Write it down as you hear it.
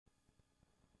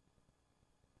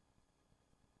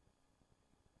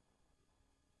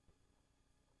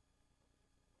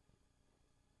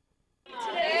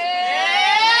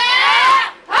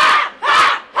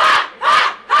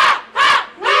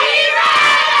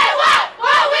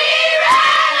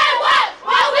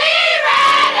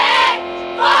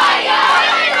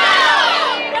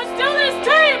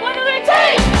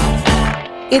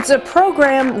It's a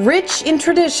program rich in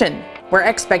tradition, where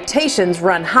expectations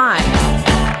run high.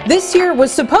 This year was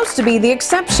supposed to be the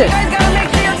exception.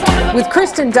 With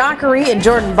Kristen Dockery and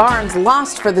Jordan Barnes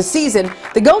lost for the season,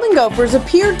 the Golden Gophers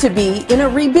appeared to be in a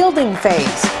rebuilding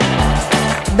phase.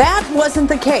 That wasn't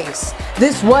the case.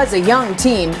 This was a young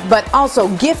team, but also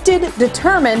gifted,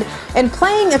 determined, and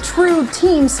playing a true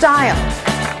team style.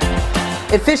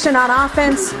 Efficient on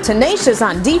offense, tenacious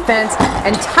on defense,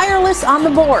 and tireless on the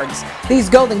boards, these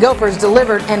Golden Gophers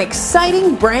delivered an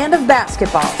exciting brand of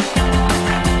basketball.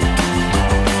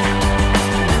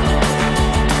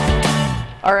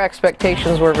 Our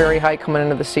expectations were very high coming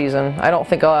into the season. I don't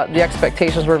think the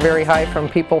expectations were very high from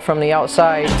people from the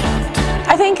outside.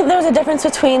 I think there was a difference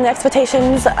between the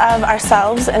expectations of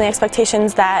ourselves and the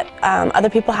expectations that other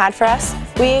people had for us.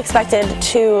 We expected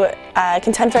to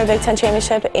contend for a Big Ten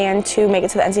championship and to make it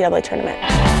to the NCAA tournament.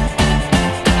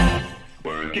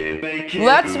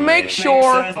 Let's make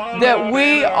sure that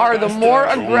we are the more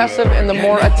aggressive and the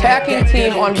more attacking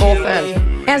team on both ends.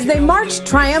 As they marched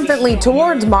triumphantly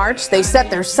towards March, they set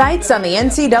their sights on the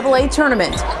NCAA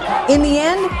tournament. In the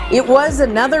end, it was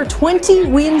another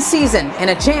 20-win season and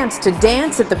a chance to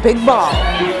dance at the big ball.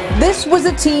 This was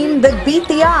a team that beat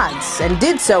the odds and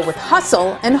did so with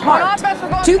hustle and heart.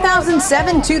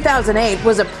 2007-2008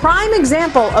 was a prime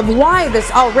example of why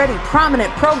this already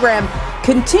prominent program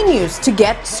continues to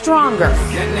get stronger.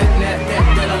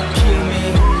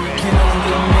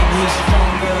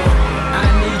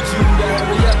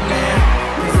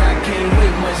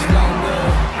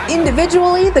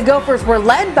 Individually, the Gophers were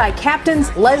led by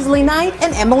captains Leslie Knight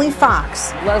and Emily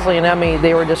Fox. Leslie and Emmy,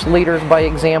 they were just leaders by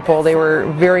example. They were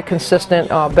very consistent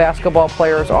basketball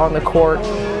players on the court.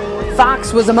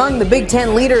 Fox was among the Big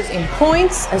Ten leaders in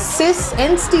points, assists,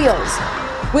 and steals.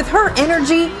 With her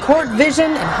energy, court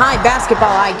vision, and high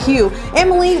basketball IQ,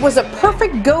 Emily was a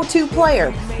perfect go-to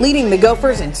player, leading the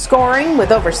Gophers in scoring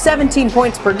with over 17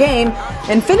 points per game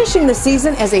and finishing the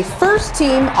season as a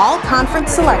first-team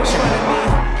all-conference selection.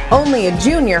 Only a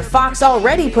junior, Fox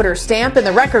already put her stamp in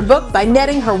the record book by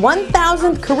netting her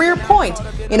 1,000th career point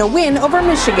in a win over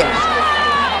Michigan.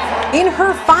 In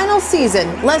her final season,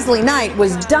 Leslie Knight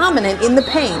was dominant in the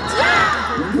paint.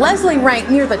 Leslie ranked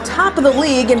near the top of the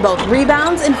league in both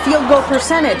rebounds and field goal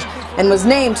percentage and was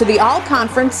named to the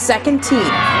all-conference second team.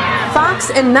 Fox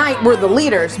and Knight were the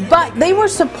leaders, but they were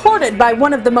supported by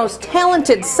one of the most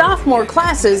talented sophomore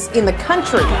classes in the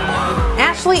country.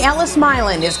 Ashley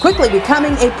Ellis-Milan is quickly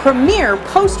becoming a premier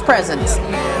post presence.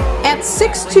 At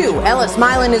 6'2",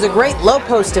 Ellis-Milan is a great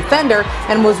low-post defender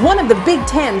and was one of the Big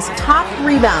Ten's top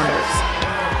rebounders.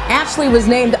 Ashley was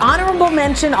named Honorable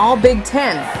Mention All-Big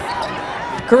Ten.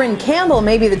 Corinne Campbell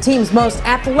may be the team's most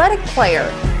athletic player.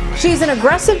 She's an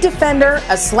aggressive defender,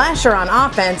 a slasher on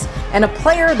offense, and a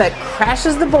player that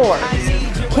crashes the boards.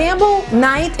 Campbell,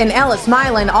 Knight, and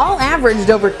Ellis-Milan all averaged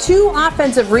over 2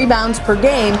 offensive rebounds per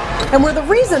game and were the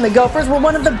reason the Gophers were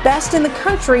one of the best in the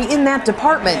country in that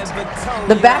department.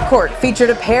 The backcourt featured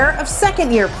a pair of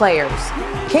second-year players.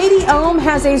 Katie Ohm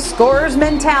has a scorer's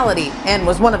mentality and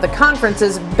was one of the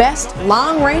conference's best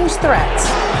long-range threats.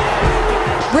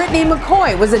 Brittany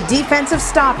McCoy was a defensive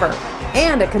stopper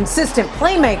and a consistent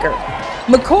playmaker.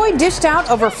 McCoy dished out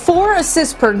over 4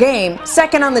 assists per game,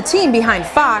 second on the team behind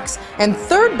Fox, and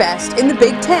third best in the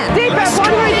Big Ten. Defense,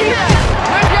 one way defense.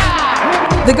 Good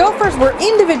job. The Gophers were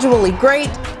individually great,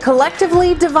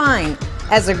 collectively divine.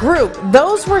 As a group,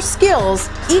 those were skills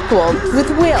equaled with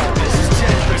will. This is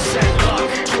 10% luck,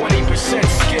 20%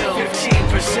 skill,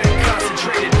 15%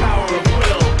 concentrated power of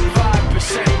will,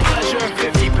 5% pleasure,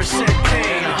 50%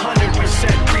 pain,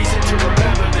 100% reason to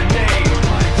remember the name.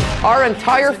 Our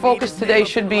entire focus today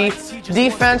should be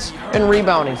defense and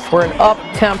rebounding. We're an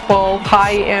up-tempo,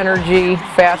 high-energy,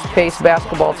 fast-paced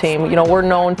basketball team. You know, we're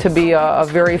known to be a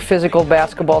very physical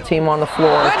basketball team on the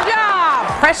floor. Good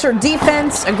job! Pressure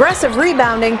defense, aggressive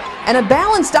rebounding, and a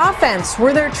balanced offense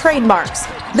were their trademarks.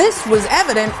 This was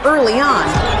evident early on.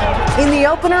 In the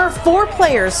opener, 4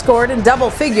 players scored in double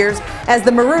figures as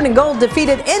the Maroon and Gold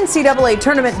defeated NCAA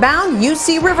tournament-bound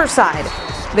UC Riverside.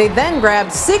 They then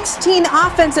grabbed 16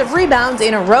 offensive rebounds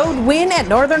in a road win at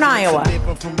Northern Iowa.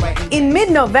 In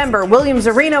mid-November, Williams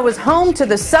Arena was home to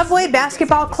the Subway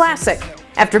Basketball Classic.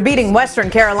 After beating Western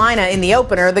Carolina in the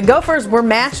opener, the Gophers were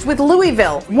matched with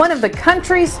Louisville, one of the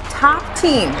country's top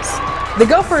teams. The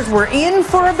Gophers were in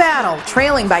for a battle,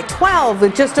 trailing by 12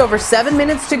 with just over 7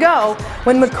 minutes to go,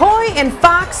 when McCoy and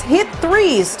Fox hit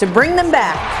threes to bring them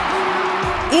back.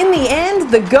 In the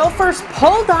end, the Gophers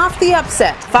pulled off the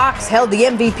upset. Fox held the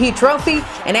MVP trophy,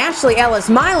 and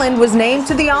Ellis-Milan was named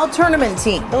to the All-Tournament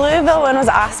team. The Louisville win was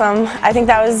awesome. I think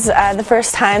that was the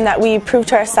first time that we proved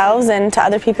to ourselves and to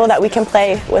other people that we can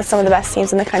play with some of the best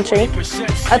teams in the country.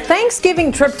 A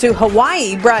Thanksgiving trip to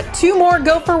Hawaii brought 2 more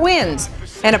Gopher wins,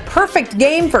 and a perfect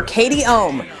game for Katie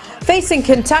Ohm. Facing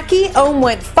Kentucky, Ohm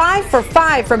went 5 for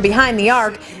 5 from behind the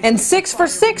arc and 6 for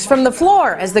 6 from the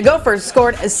floor as the Gophers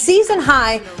scored a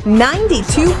season-high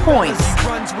 92 points.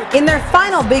 In their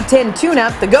final Big Ten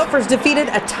tune-up, the Gophers defeated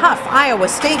a tough Iowa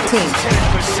State team.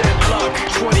 10% luck,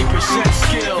 20%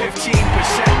 skill,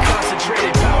 15%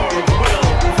 concentrated power of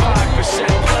will, 5%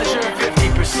 pleasure,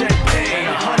 50% pain,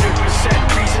 100%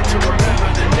 reason to remember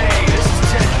the name. This is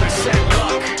 10%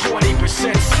 luck,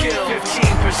 20% skill,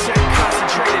 15%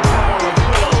 concentrated power of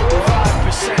will,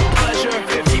 5% pleasure,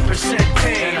 50%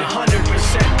 pain,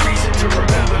 100% reason to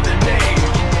remember the name.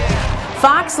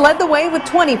 Fox led the way with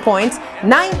 20 points,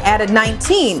 Knight added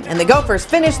 19, and the Gophers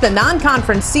finished the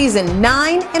non-conference season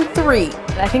 9-3.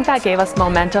 I think that gave us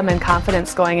momentum and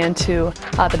confidence going into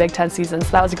the Big Ten season,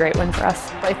 so that was a great win for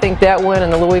us. I think that win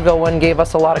and the Louisville win gave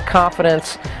us a lot of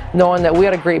confidence, knowing that we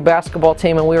had a great basketball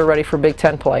team and we were ready for Big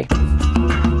Ten play.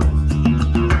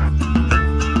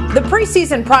 The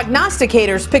preseason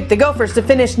prognosticators picked the Gophers to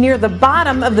finish near the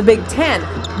bottom of the Big Ten,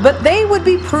 but they would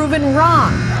be proven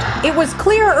wrong. It was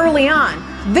clear early on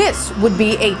this would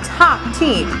be a top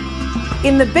team.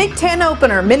 In the Big Ten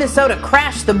opener, Minnesota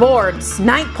crashed the boards.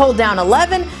 Knight pulled down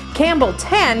 11, Campbell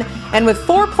 10, and with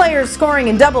 4 players scoring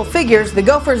in double figures, the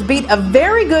Gophers beat a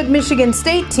very good Michigan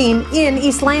State team in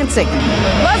East Lansing.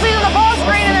 Leslie to the ball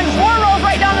screen and then 4 rolls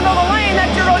right down the middle of the lane.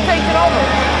 That's your rotation over.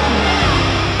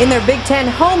 In their Big Ten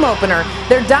home opener,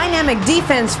 their dynamic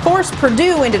defense forced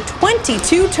Purdue into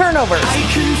 22 turnovers. I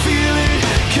can feel it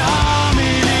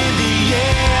coming in the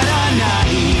air tonight.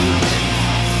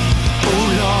 Oh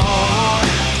Lord,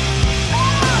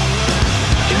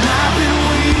 and I've been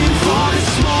waiting for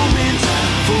this moment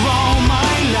for all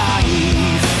my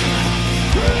life.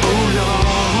 Oh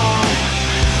Lord,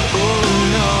 oh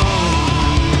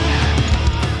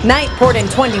Lord. Knight poured in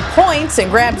 20 points and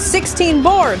grabbed 16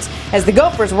 boards as the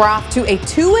Gophers were off to a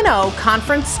 2-0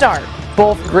 conference start.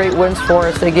 Both great wins for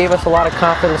us. They gave us a lot of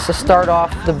confidence to start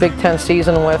off the Big Ten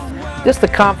season with. Just the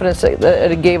confidence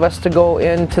that it gave us to go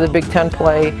into the Big Ten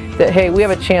play, that hey, we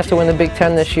have a chance to win the Big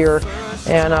Ten this year,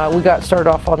 and we got started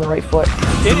off on the right foot.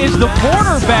 It is the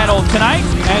border battle tonight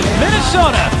as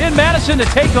Minnesota in Madison to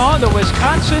take on the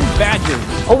Wisconsin Badgers.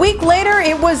 A week later,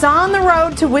 it was on the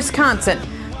road to Wisconsin.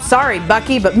 Sorry,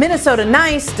 Bucky, but Minnesota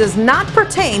nice does not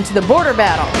pertain to the border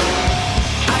battle.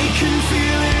 I can feel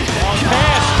it.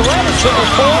 Pass, threats to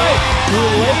McCoy, who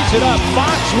lays it up.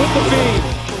 Fox with the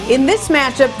feed. In this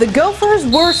matchup, the Gophers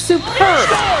were superb.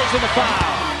 Scores in the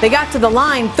foul. They got to the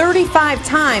line 35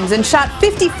 times and shot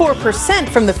 54%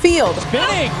 from the field.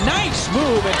 Spinning, nice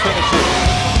move and finishes.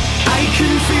 I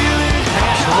can feel it.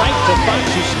 Pass right to Fox,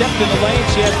 who stepped in the lane.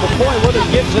 She has McCoy with her,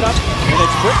 gives it up, and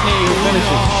it's Brittany who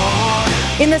finishes.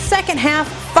 In the second half,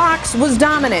 Fox was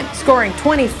dominant, scoring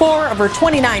 24 of her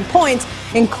 29 points,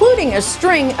 including a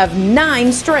string of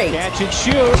 9 straight. Catch and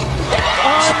shoot.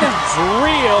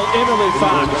 Unreal Emily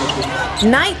Fox.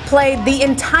 Knight played the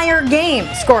entire game,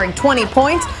 scoring 20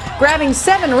 points, grabbing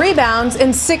 7 rebounds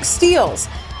and 6 steals.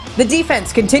 The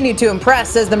defense continued to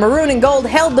impress as the Maroon and Gold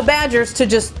held the Badgers to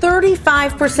just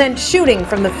 35% shooting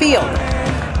from the field.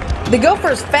 The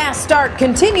Gophers' fast start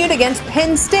continued against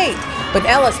Penn State, with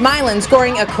Ellis-Milan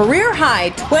scoring a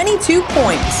career-high 22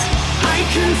 points. I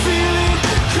can feel it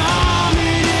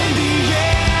coming in the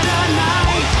air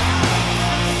tonight.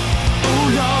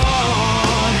 Oh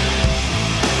Lord,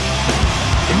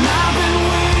 and I've been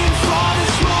waiting for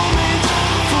this moment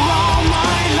for all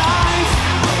my life.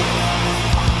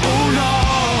 Oh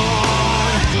Lord,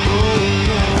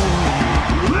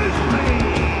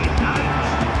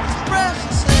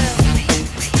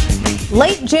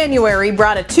 Late January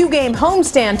brought a 2-game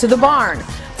homestand to the barn.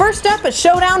 First up, a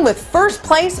showdown with first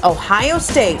place Ohio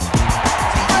State.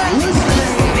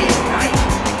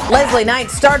 Leslie Knight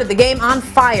started the game on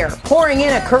fire, pouring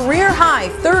in a career-high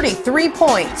 33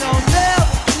 points.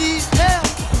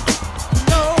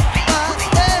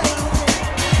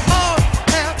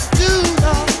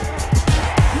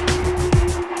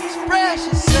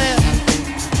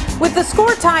 With the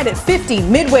score tied at 50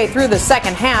 midway through the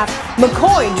second half,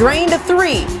 McCoy drained a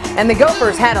 3, and the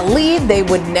Gophers had a lead they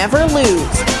would never lose.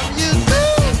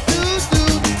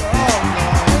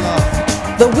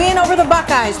 The win over the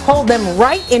Buckeyes pulled them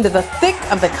right into the thick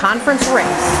of the conference race.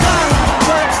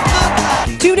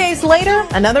 2 days later,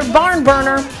 another barn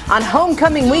burner. On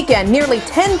homecoming weekend, nearly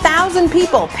 10,000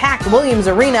 people packed Williams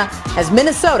Arena as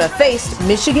Minnesota faced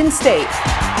Michigan State.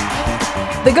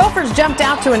 The Gophers jumped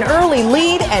out to an early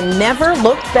lead and never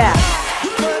looked back.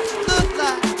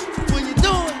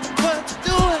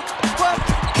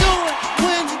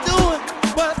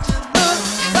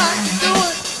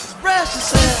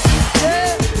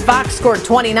 Fox scored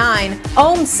 29,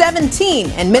 Ohm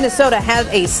 17, and Minnesota had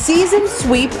a season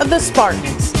sweep of the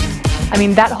Spartans. I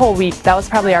mean, that whole week, that was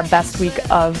probably our best week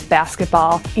of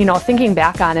basketball. You know, thinking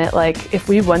back on it, like, if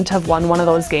we wouldn't have won one of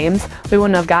those games, we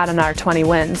wouldn't have gotten our 20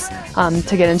 wins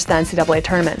to get into the NCAA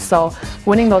tournament. So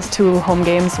winning those 2 home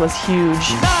games was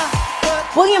huge.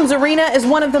 Williams Arena is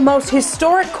one of the most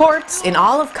historic courts in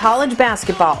all of college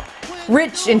basketball.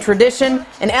 Rich in tradition,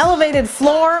 an elevated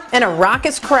floor, and a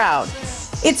raucous crowd.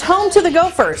 It's home to the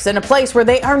Gophers and a place where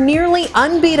they are nearly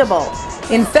unbeatable.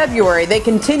 In February, they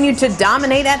continued to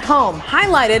dominate at home,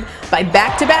 highlighted by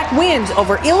back-to-back wins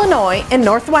over Illinois and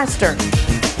Northwestern.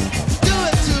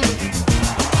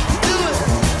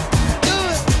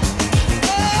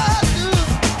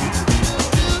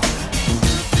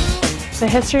 The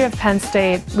history of Penn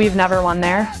State, we've never won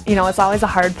there. You know, it's always a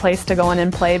hard place to go in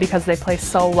and play because they play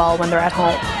so well when they're at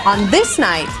home. On this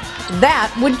night,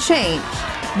 that would change.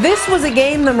 This was a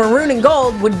game the Maroon and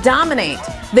Gold would dominate.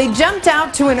 They jumped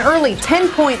out to an early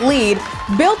 10-point lead,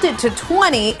 built it to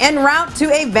 20, en route to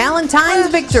a Valentine's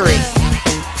victory.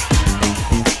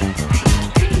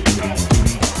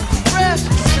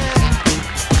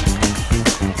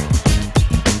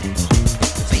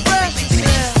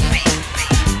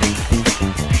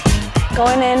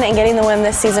 Going in and getting the win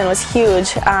this season was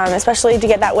huge, especially to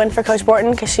get that win for Coach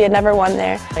Borton because she had never won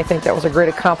there. I think that was a great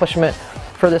accomplishment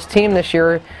for this team this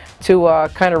year to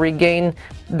kind of regain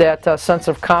that sense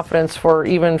of confidence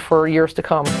even for years to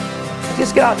come.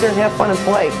 Just get out there and have fun and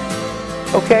play.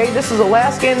 Okay, this is the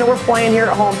last game that we're playing here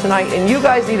at home tonight, and you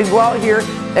guys need to go out here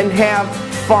and have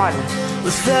fun.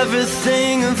 With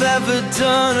everything I've ever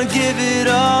done, I give it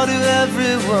all to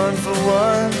everyone for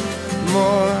one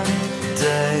more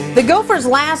day. The Gophers'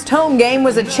 last home game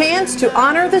was a chance to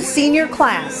honor the senior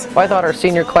class. I thought our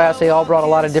senior class, they all brought a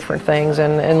lot of different things,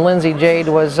 and Lindsay Jade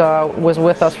was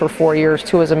with us for 4 years,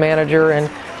 2 as a manager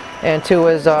and 2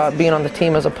 as being on the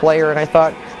team as a player, and I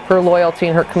thought her loyalty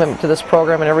and her commitment to this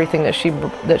program and everything that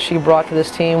she brought to this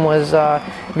team was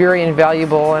very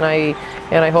invaluable, and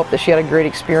I hope that she had a great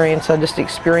experience, just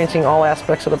experiencing all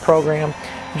aspects of the program.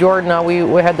 Jordan,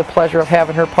 we had the pleasure of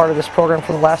having her part of this program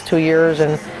for the last 2 years,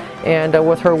 and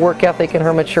with her work ethic and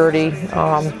her maturity,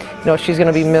 you know, she's going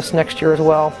to be missed next year as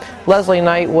well. Leslie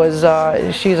Knight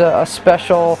she's a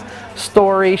special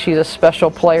story. She's a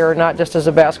special player, not just as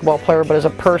a basketball player, but as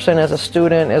a person, as a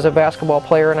student, as a basketball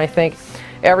player, and I think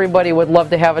everybody would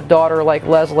love to have a daughter like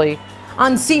Leslie.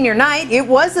 On senior night, it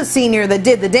was the senior that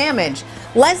did the damage.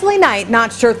 Leslie Knight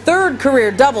notched her 3rd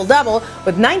career double-double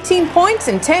with 19 points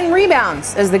and 10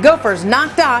 rebounds as the Gophers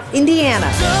knocked off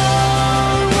Indiana.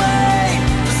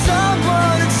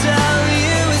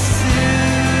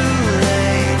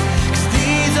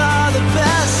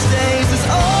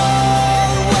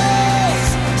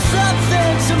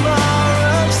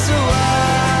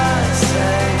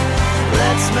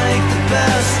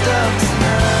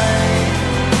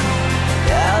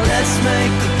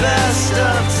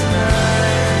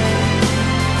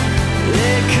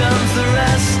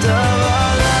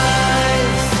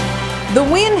 The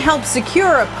win helped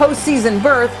secure a postseason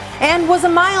berth and was a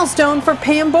milestone for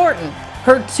Pam Borton,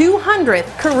 her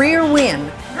 200th career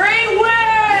win. Great win!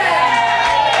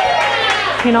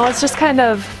 You know, it's just kind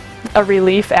of a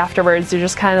relief afterwards. You're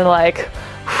just kind of like,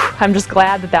 I'm just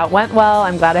glad that went well.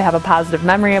 I'm glad I have a positive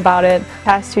memory about it.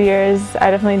 Past 2 years,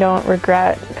 I definitely don't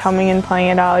regret coming and playing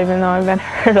at all, even though I've been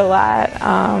hurt a lot.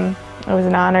 It was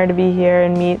an honor to be here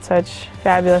and meet such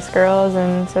fabulous girls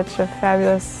and such a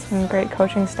fabulous and great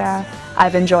coaching staff.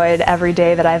 I've enjoyed every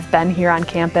day that I've been here on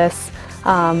campus.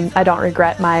 I don't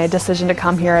regret my decision to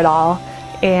come here at all.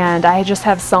 And I just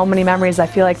have so many memories. I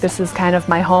feel like this is kind of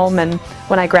my home, and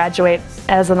when I graduate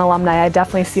as an alumni, I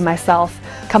definitely see myself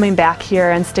coming back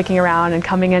here and sticking around and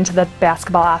coming into the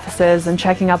basketball offices and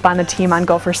checking up on the team on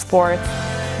Gopher Sports.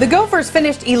 The Gophers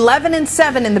finished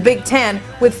 11-7 in the Big Ten,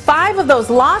 with 5 of those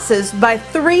losses by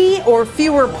 3 or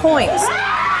fewer points.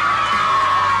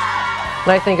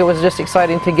 And I think it was just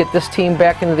exciting to get this team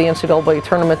back into the NCAA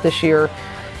tournament this year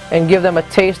and give them a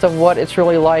taste of what it's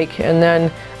really like, and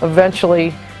then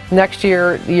eventually next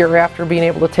year, the year after, being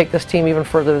able to take this team even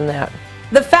further than that.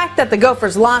 The fact that the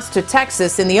Gophers lost to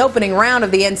Texas in the opening round of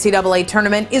the NCAA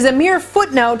tournament is a mere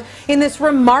footnote in this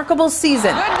remarkable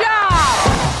season. Good job!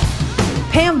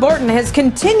 Pam Borton has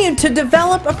continued to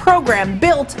develop a program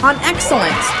built on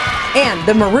excellence. And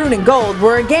the Maroon and Gold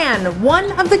were again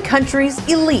one of the country's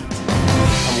elite.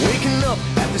 I'm waking up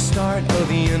at the start of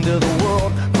the end of the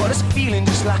world, but it's feeling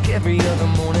just like every other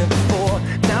morning before.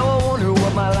 Now I wonder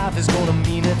what my life is gonna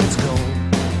mean if it's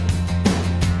gone.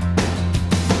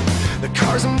 The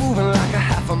cars are moving like a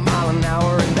half a mile an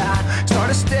hour, and I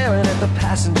started staring at the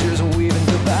passengers and waving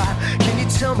goodbye. Can you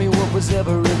tell me what was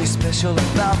ever really special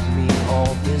about me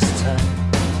all this time?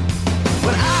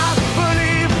 But I